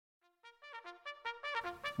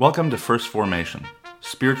Welcome to First Formation,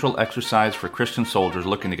 spiritual exercise for Christian soldiers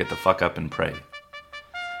looking to get the fuck up and pray.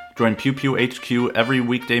 Join Pew Pew HQ every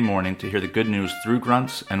weekday morning to hear the good news through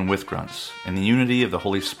grunts and with grunts, in the unity of the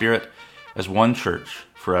Holy Spirit as one church,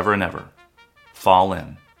 forever and ever. Fall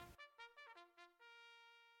in.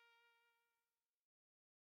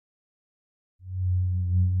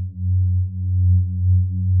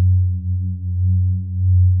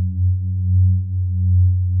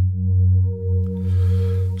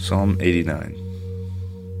 Psalm 89.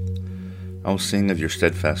 I will sing of your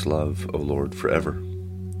steadfast love, O Lord, forever.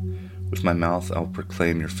 With my mouth I will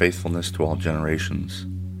proclaim your faithfulness to all generations.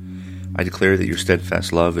 I declare that your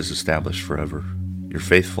steadfast love is established forever. Your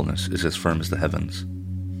faithfulness is as firm as the heavens.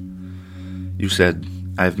 You said,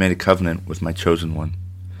 I have made a covenant with my chosen one.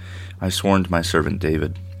 I have sworn to my servant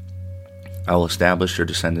David. I will establish your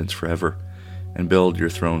descendants forever and build your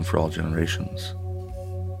throne for all generations.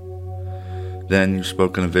 Then you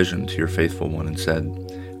spoke in a vision to your faithful one and said,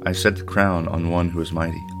 I have set the crown on one who is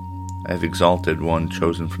mighty. I have exalted one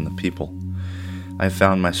chosen from the people. I have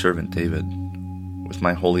found my servant David. With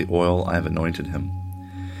my holy oil I have anointed him.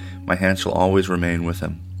 My hand shall always remain with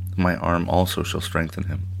him. My arm also shall strengthen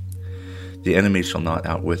him. The enemy shall not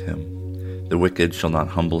outwit him. The wicked shall not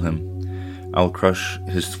humble him. I will crush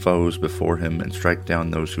his foes before him and strike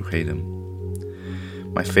down those who hate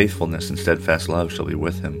him. My faithfulness and steadfast love shall be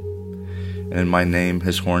with him, and in my name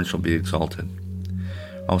his horn shall be exalted.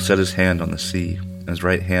 I will set his hand on the sea, and his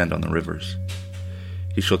right hand on the rivers.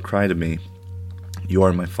 He shall cry to me, You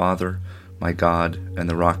are my Father, my God, and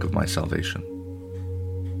the rock of my salvation.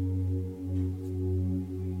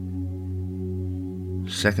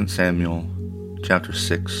 2 Samuel chapter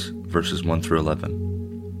 6, verses 1 through 11.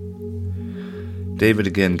 David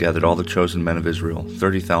again gathered all the chosen men of Israel,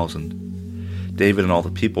 30,000. David and all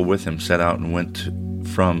the people with him set out and went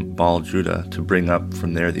from Baal-Judah to bring up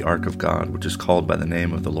from there the ark of God, which is called by the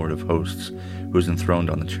name of the Lord of hosts, who is enthroned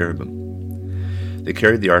on the cherubim. They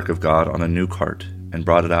carried the ark of God on a new cart and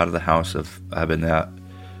brought it out of the house of Abinadab,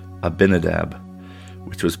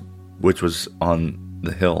 which was on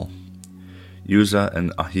the hill. Uzzah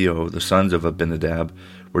and Ahio, the sons of Abinadab,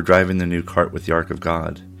 were driving the new cart with the ark of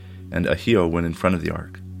God, and Ahio went in front of the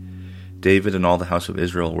ark. David and all the house of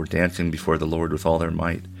Israel were dancing before the Lord with all their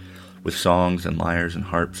might, with songs and lyres and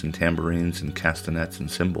harps and tambourines and castanets and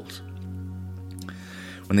cymbals.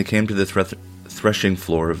 When they came to the threshing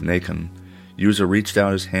floor of Nacon, Uzzah reached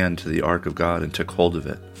out his hand to the ark of God and took hold of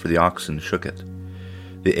it, for the oxen shook it.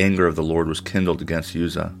 The anger of the Lord was kindled against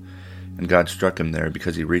Uzzah, and God struck him there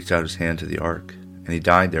because he reached out his hand to the ark, and he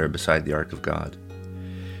died there beside the ark of God.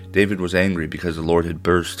 David was angry because the Lord had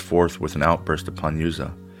burst forth with an outburst upon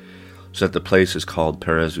Uzzah, so that the place is called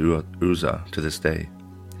Perez Uzzah to this day.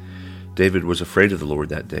 David was afraid of the Lord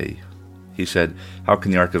that day. He said, How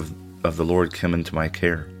can the ark of the Lord come into my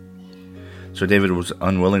care? So David was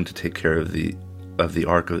unwilling to take the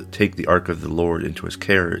ark of the Lord into his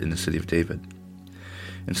care in the city of David.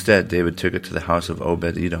 Instead, David took it to the house of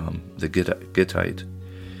Obed-Edom, the Gittite.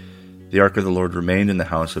 The ark of the Lord remained in the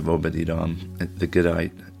house of Obed-Edom, the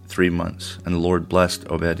Gittite, 3 months, and the Lord blessed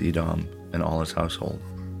Obed-Edom and all his household.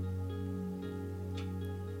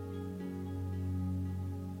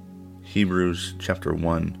 Hebrews chapter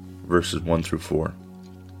 1, verses 1 through 4.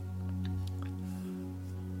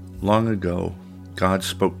 Long ago, God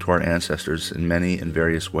spoke to our ancestors in many and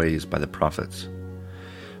various ways by the prophets.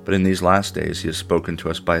 But in these last days he has spoken to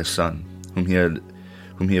us by a Son, whom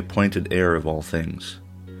he appointed heir of all things,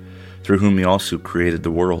 through whom he also created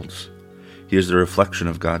the worlds. He is the reflection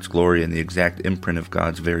of God's glory and the exact imprint of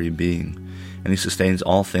God's very being, and he sustains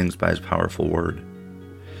all things by his powerful word.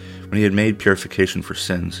 When he had made purification for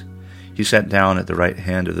sins, he sat down at the right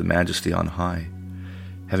hand of the Majesty on high,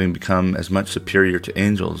 having become as much superior to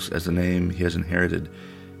angels as the name he has inherited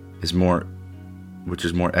which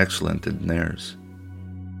is more excellent than theirs.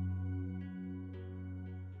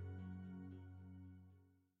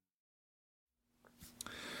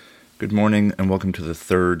 Good morning and welcome to the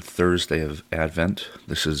third Thursday of Advent.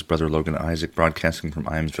 This is Brother Logan Isaac broadcasting from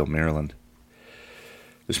Ivesville, Maryland.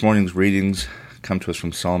 This morning's readings come to us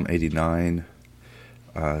from Psalm 89,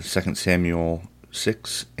 2 Samuel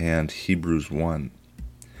 6, and Hebrews 1.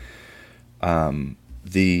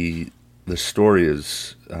 The story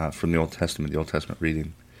is from the Old Testament. The Old Testament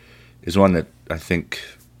reading is one that I think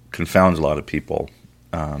confounds a lot of people.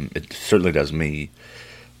 It certainly does me.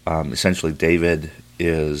 Essentially, David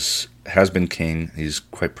has been king. He's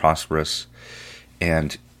quite prosperous,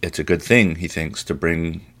 and it's a good thing, he thinks, to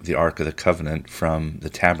bring the Ark of the Covenant from the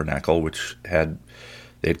tabernacle, which they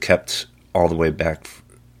had kept all the way back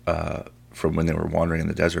from when they were wandering in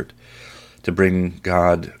the desert, to bring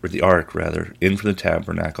God, or the ark rather, in from the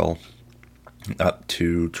tabernacle up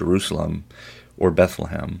to Jerusalem or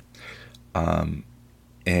Bethlehem.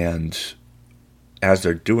 And as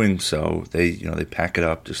they're doing so, they pack it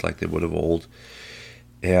up just like they would of old.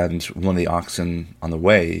 And one of the oxen on the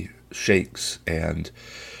way shakes, and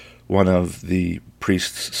one of the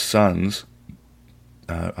priest's sons,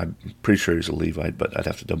 I'm pretty sure he's a Levite, but I'd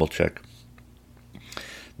have to double check.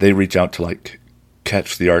 They reach out to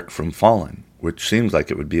catch the ark from falling, which seems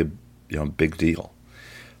like it would be a big deal.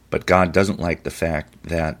 But God doesn't like the fact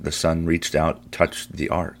that the son reached out, touched the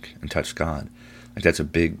ark, and touched God. That's a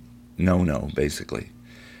big no-no, basically.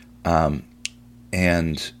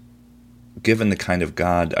 And given the kind of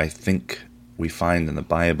God I think we find in the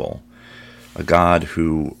Bible, a God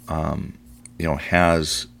who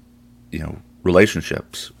has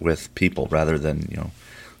relationships with people rather than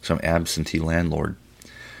some absentee landlord,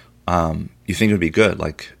 you think it would be good.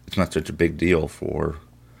 It's not such a big deal for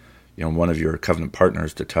one of your covenant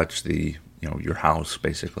partners to touch the your house,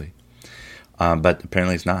 basically. But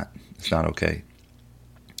apparently it's not. It's not okay.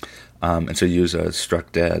 And so Uzzah is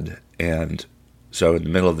struck dead, and so in the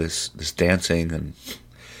middle of this dancing and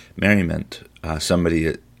merriment,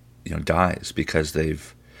 somebody dies because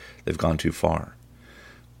they've gone too far,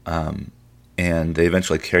 and they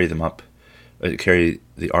eventually carry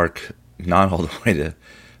the ark not all the way to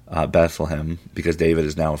Bethlehem, because David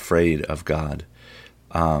is now afraid of God,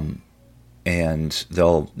 and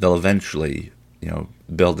they'll eventually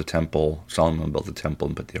build the temple. Solomon will build the temple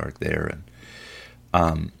and put the ark there,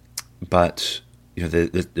 and but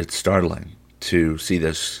it's startling to see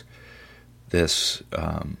this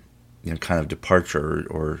kind of departure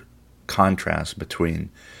or contrast between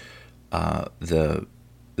the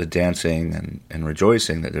dancing and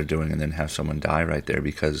rejoicing that they're doing, and then have someone die right there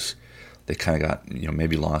because they kind of got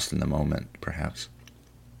maybe lost in the moment, perhaps.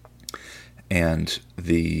 And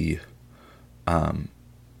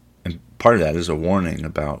and part of that is a warning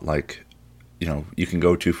about you can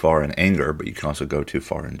go too far in anger, but you can also go too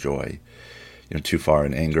far in joy. Too far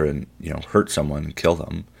in anger and hurt someone and kill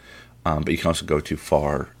them, but you can also go too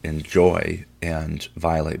far in joy and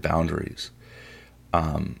violate boundaries.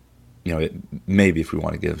 Maybe if we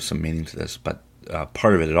want to give some meaning to this, but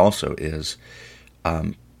part of it also is,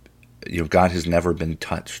 God has never been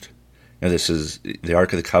touched. This is the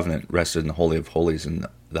Ark of the Covenant rested in the Holy of Holies, and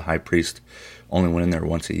the high priest only went in there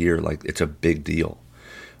once a year. It's a big deal.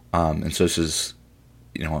 And so this is,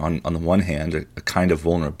 on the one hand, a kind of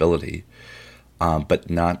vulnerability, but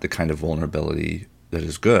not the kind of vulnerability that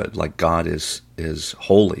is good. God is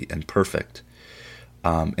holy and perfect,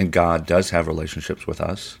 and God does have relationships with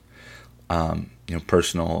us,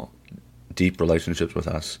 personal, deep relationships with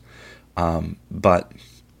us, but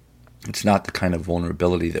it's not the kind of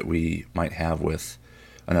vulnerability that we might have with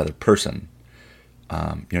another person.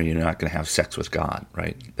 You're not going to have sex with God,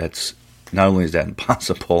 right? That's not only is that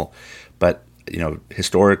impossible, but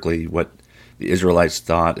historically, what the Israelites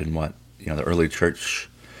thought and what the early church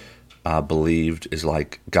believed is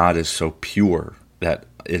God is so pure that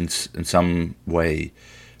in some way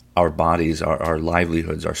our bodies, our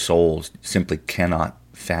livelihoods, our souls simply cannot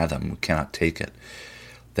fathom, cannot take it.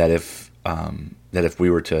 That if we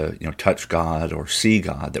were to touch God or see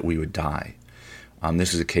God, that we would die.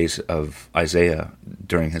 This is a case of Isaiah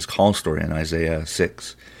during his call story in Isaiah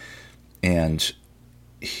 6. And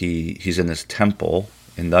he's in this temple,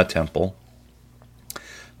 and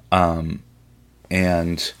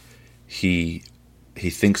he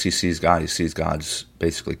thinks he sees God. He sees God's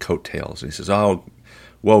basically coattails. And he says, "Oh,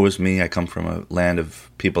 woe is me. I come from a land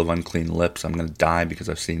of people of unclean lips. I'm going to die because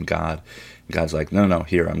I've seen God." And God's like, no,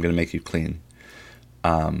 here, I'm going to make you clean.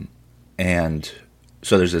 And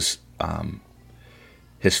so there's this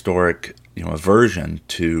historic, aversion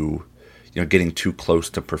to, getting too close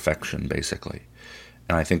to perfection, basically.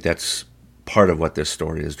 And I think that's part of what this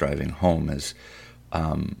story is driving home is,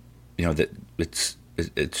 that it's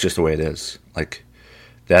just the way it is.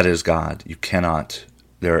 That is God. You cannot.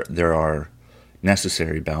 There are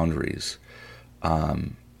necessary boundaries.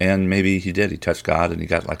 And maybe he did. He touched God and he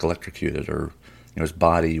got electrocuted, or his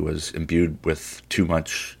body was imbued with too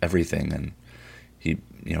much everything, and he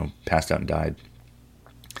passed out and died.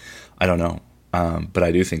 I don't know. But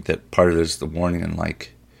I do think that part of it is the warning, and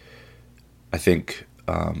I think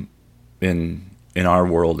in our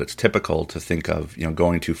world it's typical to think of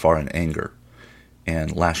going too far in anger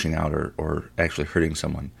and lashing out or actually hurting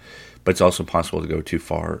someone, but it's also possible to go too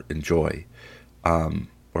far in joy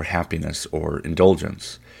or happiness or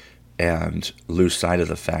indulgence and lose sight of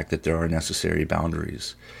the fact that there are necessary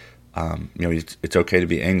boundaries It's okay to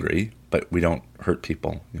be angry, but we don't hurt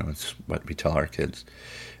people. It's what we tell our kids.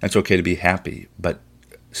 And it's okay to be happy, but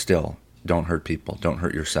still, don't hurt people. Don't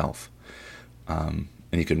hurt yourself. And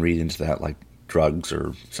you can read into that like drugs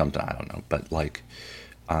or something, I don't know. But like,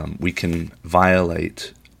 we can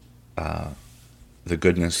violate the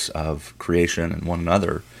goodness of creation and one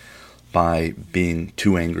another by being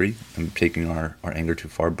too angry and taking our anger too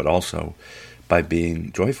far, but also by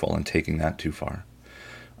being joyful and taking that too far.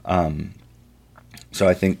 So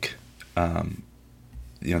I think,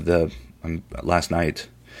 last night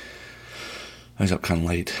I was up kind of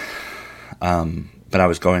late, but I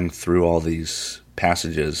was going through all these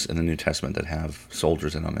passages in the New Testament that have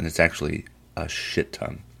soldiers in them, and it's actually a shit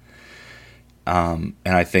ton. And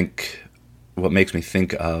I think what makes me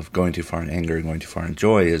think of going too far in anger and going too far in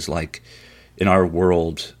joy is like in our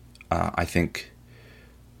world, I think,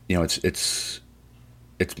 it's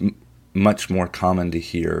much more common to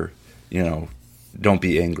hear, don't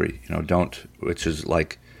be angry, which is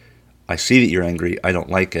like, I see that you're angry, I don't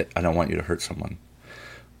like it, I don't want you to hurt someone,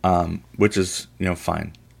 which is,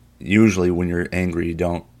 fine. Usually when you're angry, you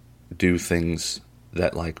don't do things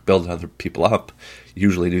that like build other people up, you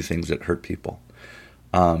usually do things that hurt people.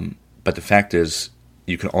 But the fact is,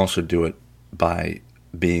 you can also do it by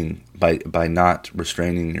not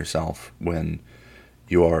restraining yourself when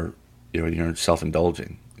you're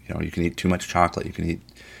self-indulging. You can eat too much chocolate.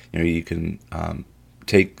 You can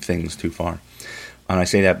take things too far. And I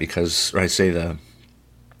say that because, or I say the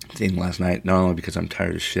thing last night, not only because I'm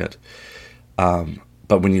tired as shit,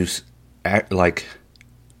 but when you act like,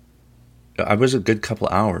 I was a good couple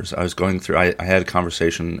of hours. I was going through, I had a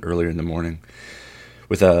conversation earlier in the morning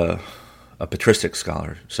with a patristic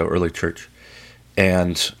scholar, so early church,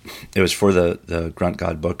 and it was for the Grunt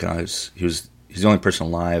God book, and he's the only person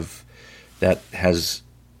alive that has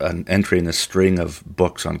an entry in this string of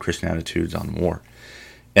books on Christian attitudes on war.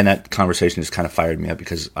 And that conversation just kind of fired me up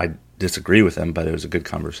because I disagree with him, but it was a good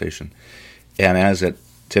conversation. And as it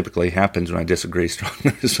typically happens when I disagree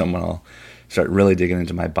strongly with someone, I'll start really digging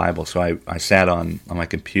into my Bible. So I sat on my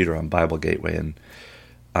computer on Bible Gateway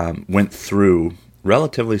and went through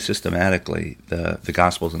relatively systematically the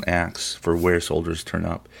Gospels and Acts for where soldiers turn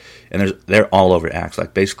up. And they're all over Acts,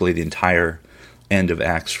 like basically the entire end of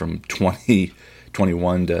Acts from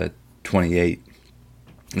 21 to 28.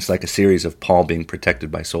 It's like a series of Paul being protected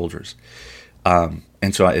by soldiers. And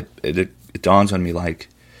so it dawns on me like,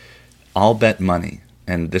 I'll bet money,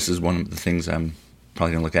 and this is one of the things I'm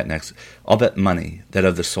probably going to look at next, I'll bet money that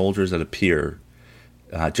of the soldiers that appear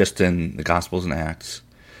just in the Gospels and Acts,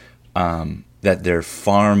 that there are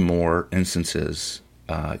far more instances,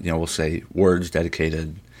 we'll say words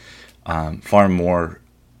dedicated, far more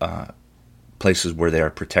places where they are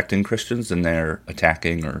protecting Christians than they're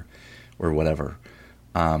attacking or whatever.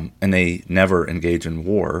 And they never engage in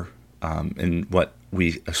war in what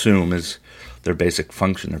we assume is their basic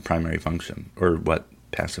function, their primary function, or what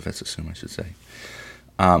pacifists assume, I should say.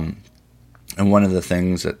 And one of the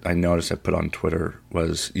things that I noticed I put on Twitter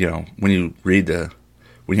was, when you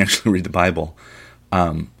actually read the Bible,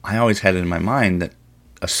 I always had it in my mind that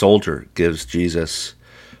a soldier gives Jesus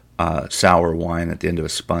sour wine at the end of a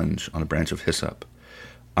sponge on a branch of hyssop.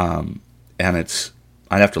 And I'd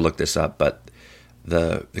have to look this up, but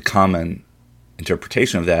the common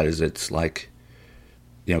interpretation of that is it's like,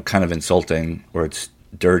 kind of insulting, or it's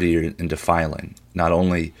dirty and defiling. Not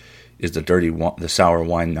only is the sour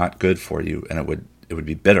wine not good for you, and it would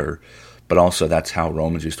be bitter, but also that's how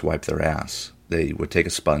Romans used to wipe their ass. They would take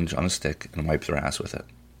a sponge on a stick and wipe their ass with it.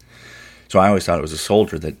 So I always thought it was a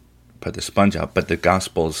soldier that put the sponge out, but the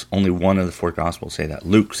Gospels, only one of the 4 Gospels say that.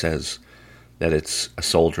 Luke says that it's a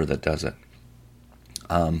soldier that does it.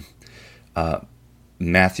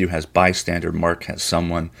 Matthew has bystander, Mark has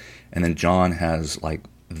someone, and then John has like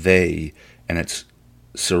they, and it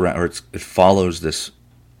follows this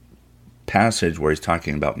passage where he's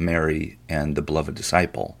talking about Mary and the beloved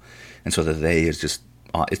disciple, and so the they is just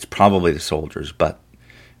it's probably the soldiers, but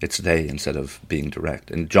it's they instead of being direct.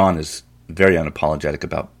 And John is very unapologetic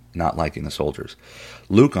about not liking the soldiers.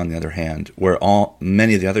 Luke, on the other hand, where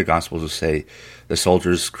many of the other Gospels will say the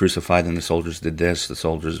soldiers crucified him, the soldiers did this, the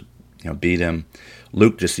soldiers beat him.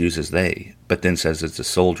 Luke just uses they, but then says it's a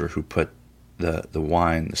soldier who put the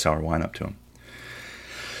sour wine up to him.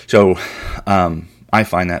 So I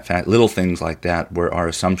find that fact, little things like that where our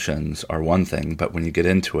assumptions are one thing, but when you get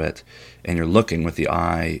into it and you're looking with the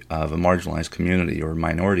eye of a marginalized community or a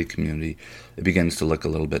minority community, it begins to look a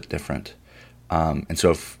little bit different. And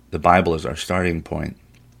so if the Bible is our starting point,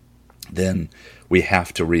 then we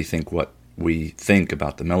have to rethink what we think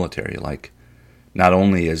about the military. Like, not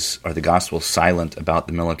only are the Gospels silent about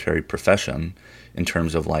the military profession in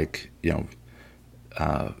terms of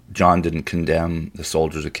John didn't condemn the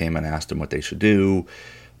soldiers that came and asked him what they should do.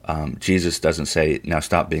 Jesus doesn't say, now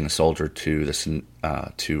stop being a soldier to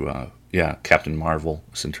Captain Marvel,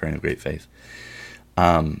 Centurion of Great Faith.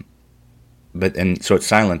 So it's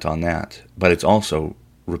silent on that, but it's also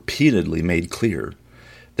repeatedly made clear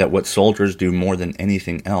that what soldiers do more than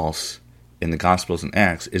anything else in the Gospels and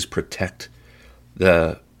Acts is protect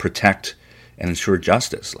and ensure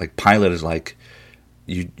justice. Like Pilate is like,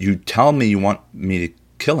 you tell me you want me to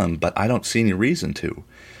kill him, but I don't see any reason to.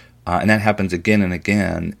 And that happens again and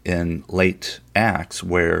again in late Acts,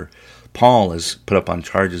 where Paul is put up on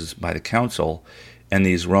charges by the council, and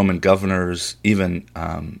these Roman governors, even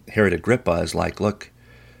Herod Agrippa, is like, look,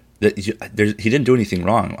 he didn't do anything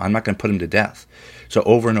wrong. I'm not going to put him to death. So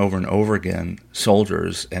over and over and over again,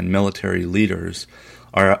 soldiers and military leaders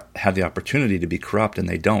have the opportunity to be corrupt, and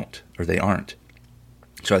they don't, or they aren't.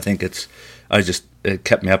 So I think it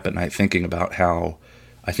kept me up at night thinking about how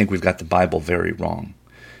I think we've got the Bible very wrong.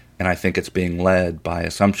 And I think it's being led by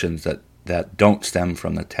assumptions that don't stem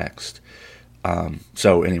from the text.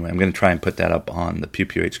 So anyway, I'm going to try and put that up on the Pew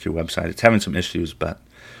Pew HQ website. It's having some issues, but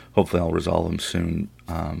hopefully I'll resolve them soon.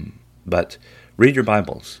 But read your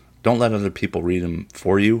Bibles. Don't let other people read them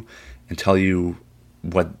for you and tell you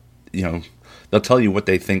they'll tell you what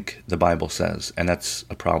they think the Bible says, and that's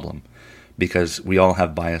a problem because we all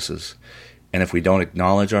have biases. And if we don't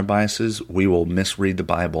acknowledge our biases, we will misread the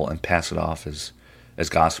Bible and pass it off as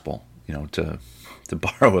gospel, to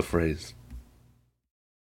borrow a phrase.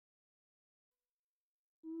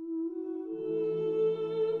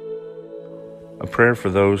 A prayer for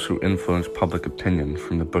those who influence public opinion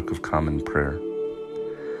from the Book of Common Prayer.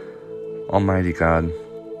 Almighty God,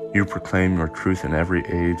 you proclaim your truth in every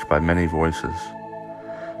age by many voices.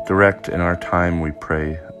 Direct in our time, we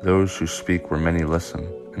pray, those who speak where many listen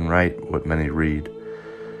and write what many read,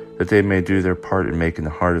 that they may do their part in making the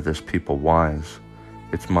heart of this people wise,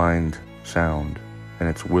 its mind sound, and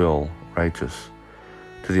its will righteous,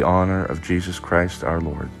 to the honor of Jesus Christ our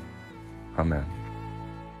Lord. Amen.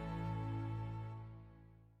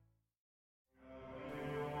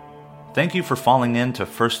 Thank you for falling in to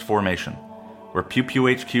First Formation, where Pew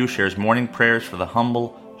Pew HQ shares morning prayers for the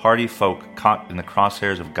humble, hardy folk caught in the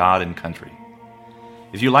crosshairs of God and country.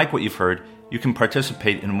 If you like what you've heard, you can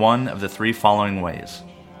participate in one of the three following ways.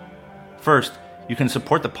 First, you can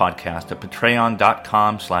support the podcast at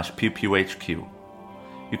patreon.com/pewpewhq.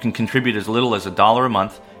 You can contribute as little as $1 a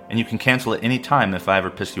month, and you can cancel at any time if I ever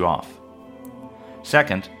piss you off.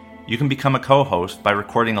 Second, you can become a co-host by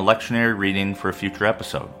recording a lectionary reading for a future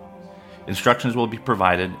episode. Instructions will be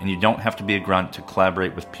provided, and you don't have to be a grunt to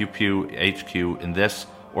collaborate with Pew Pew HQ in this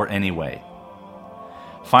or any way.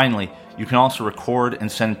 Finally, you can also record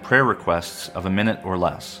and send prayer requests of a minute or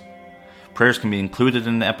less. Prayers can be included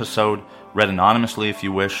in the episode, read anonymously if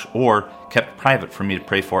you wish, or kept private for me to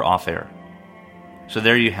pray for off-air. So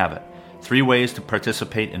there you have it, 3 ways to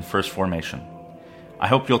participate in First Formation. I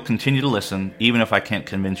hope you'll continue to listen, even if I can't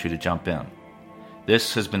convince you to jump in.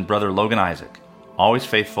 This has been Brother Logan Isaac, always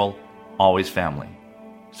faithful, always family.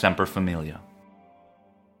 Semper Familia.